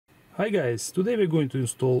Hi guys, today we're going to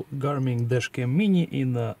install Garmin Dash Cam Mini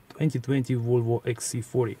in 2020 Volvo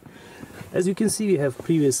XC40. As you can see, we have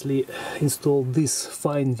previously installed this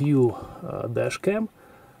fine view dash cam,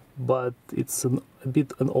 but it's a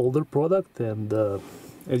bit an older product, and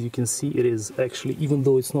as you can see, it is actually, even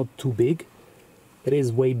though it's not too big, it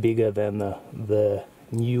is way bigger than the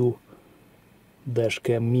new Dash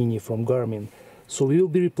Cam Mini from Garmin. So we will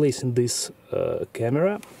be replacing this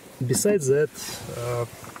camera. Besides that,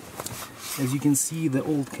 as you can see, the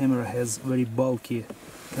old camera has very bulky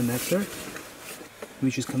connector,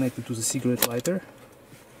 which is connected to the cigarette lighter,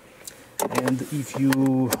 and if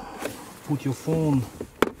you put your phone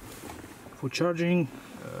for charging,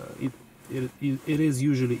 it is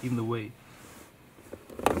usually in the way.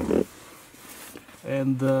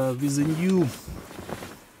 And with the new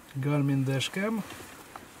Garmin Dash Cam,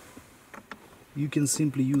 you can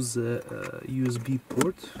simply use a USB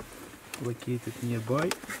port located nearby,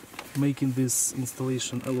 making this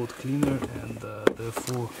installation a lot cleaner and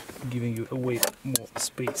therefore giving you away more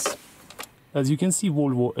space. As you can see,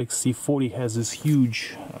 Volvo XC40 has this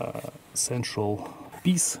huge central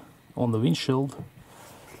piece on the windshield,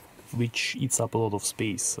 which eats up a lot of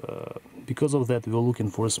space. Because of that, we were looking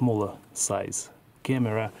for a smaller size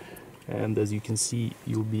camera, and as you can see,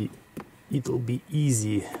 it'll be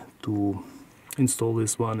easy to install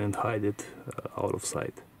this one and hide it out of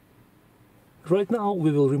sight. Right now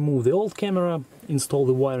we will remove the old camera, install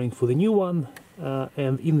the wiring for the new one,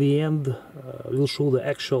 and in the end we'll show the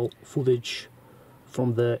actual footage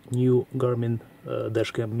from the new Garmin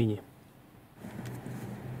Dash Cam Mini.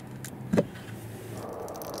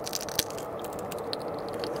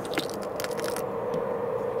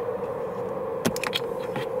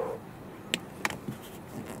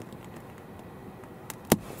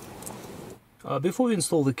 Before we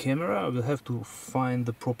install the camera, we'll have to find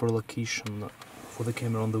the proper location for the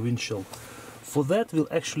camera on the windshield. For that, we'll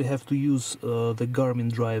actually have to use the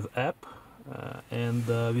Garmin Drive App, and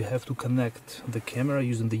we have to connect the camera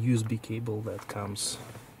using the USB cable that comes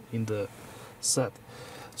in the set.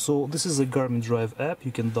 So this is a Garmin Drive App.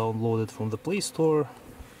 You can download it from the Play Store.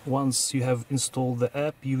 Once you have installed the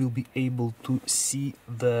app, you will be able to see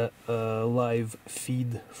the live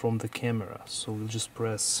feed from the camera. So we'll just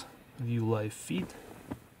press View Live Feed,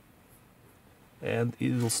 and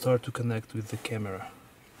it will start to connect with the camera.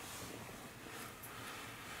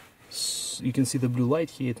 So you can see the blue light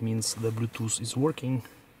here, it means the Bluetooth is working.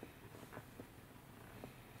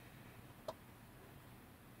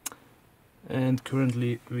 And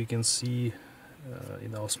currently we can see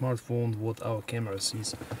in our smartphone what our camera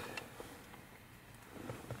sees.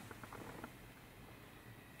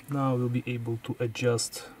 Now we'll be able to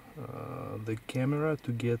adjust the camera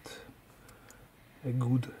to get a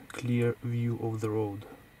good clear view of the road.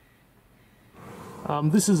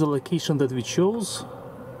 This is the location that we chose.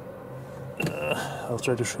 I'll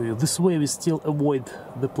try to show you. This way we still avoid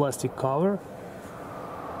the plastic cover,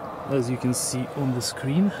 as you can see on the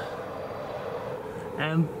screen,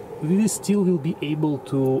 and we still will be able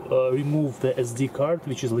to remove the SD card,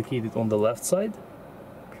 which is located on the left side,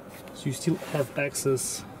 so you still have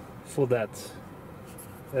access for that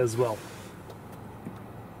as well.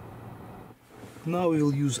 Now we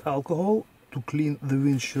will use alcohol to clean the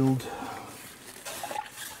windshield.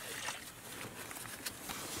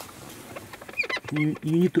 You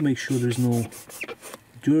need to make sure there's no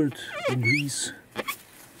dirt or grease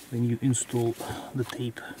when you install the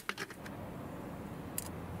tape.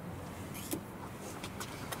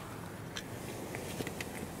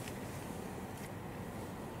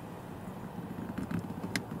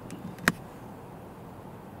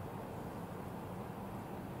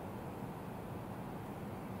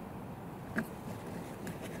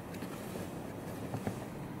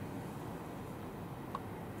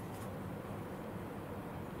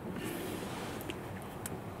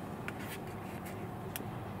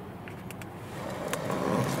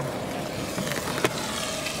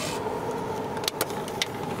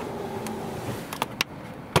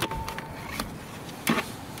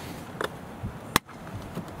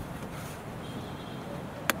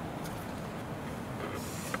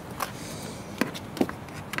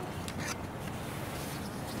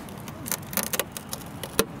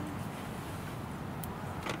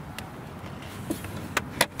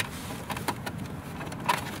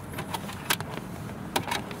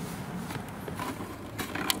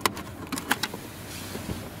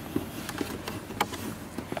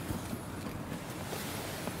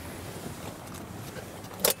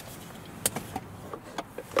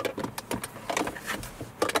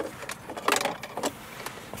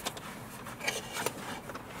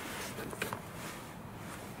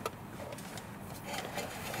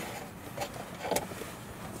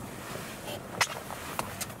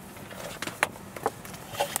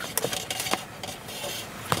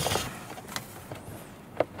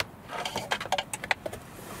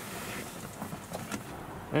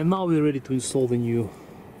 And now we're ready to install the new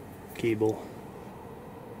cable.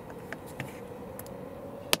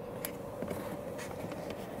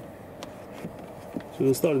 So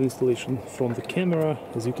we'll start the installation from the camera.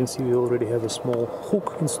 As you can see, we already have a small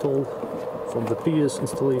hook installed from the previous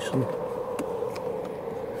installation.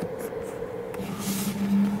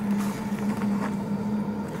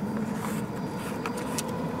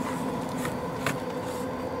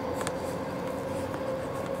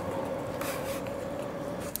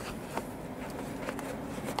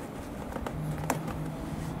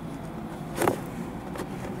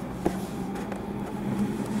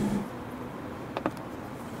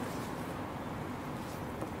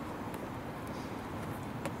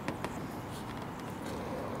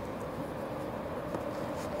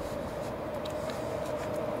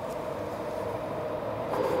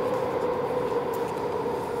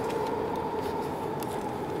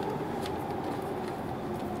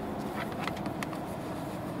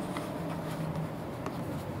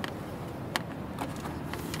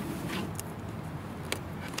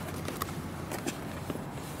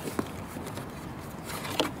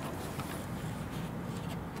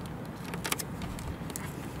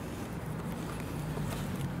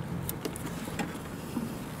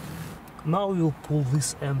 Now we'll pull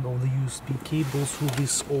this end of the USB cable through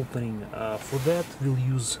this opening. For that we'll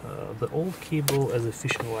use the old cable as a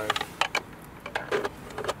fishing wire.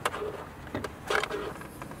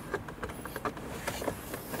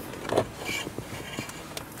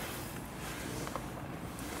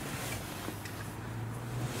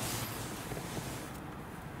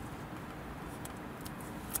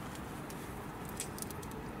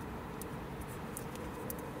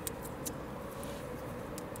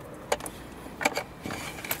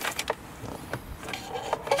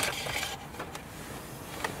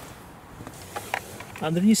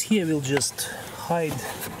 Underneath here we'll just hide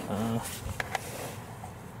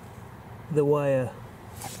the wire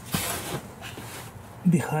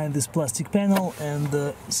behind this plastic panel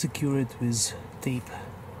and secure it with tape.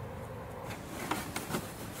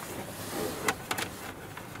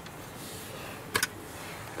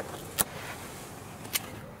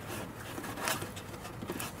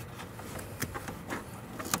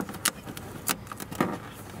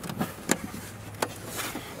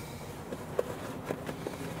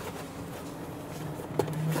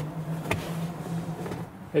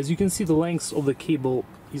 As you can see, the length of the cable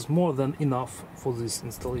is more than enough for this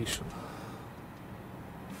installation.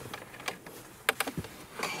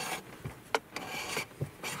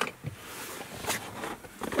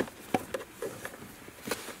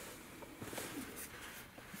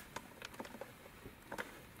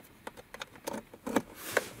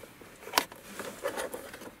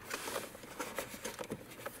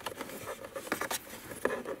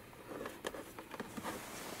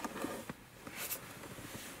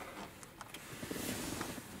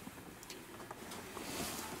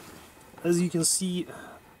 As you can see,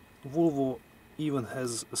 Volvo even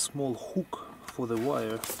has a small hook for the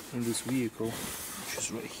wire in this vehicle, which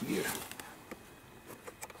is right here.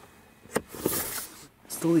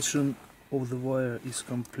 Installation of the wire is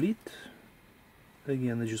complete.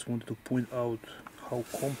 Again, I just wanted to point out how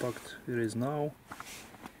compact it is now.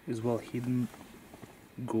 It's well hidden,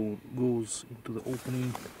 goes into the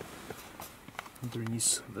opening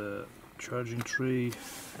underneath the charging tray.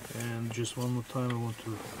 And just one more time I want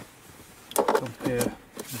to compare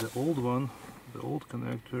the old one, the old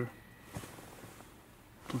connector,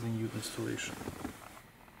 to the new installation.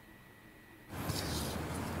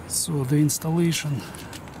 So the installation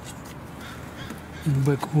in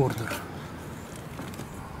back order.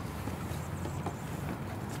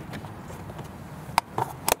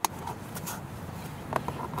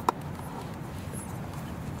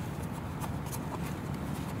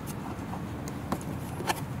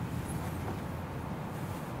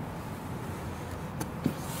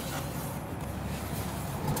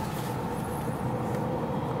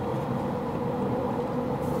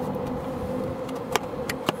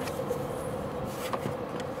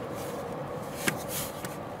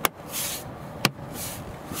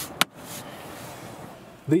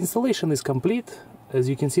 The installation is complete. As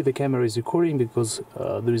you can see, the camera is recording because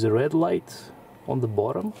there is a red light on the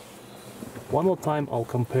bottom. One more time I'll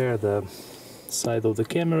compare the side of the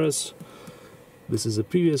cameras. This is the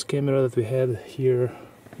previous camera that we had here.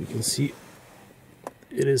 You can see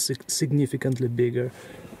it is significantly bigger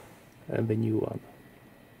than the new one.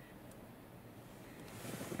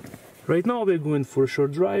 Right now we're going for a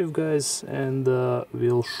short drive, guys, and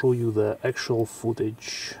we'll show you the actual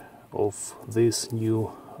footage of this new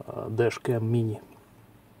Dash Cam Mini.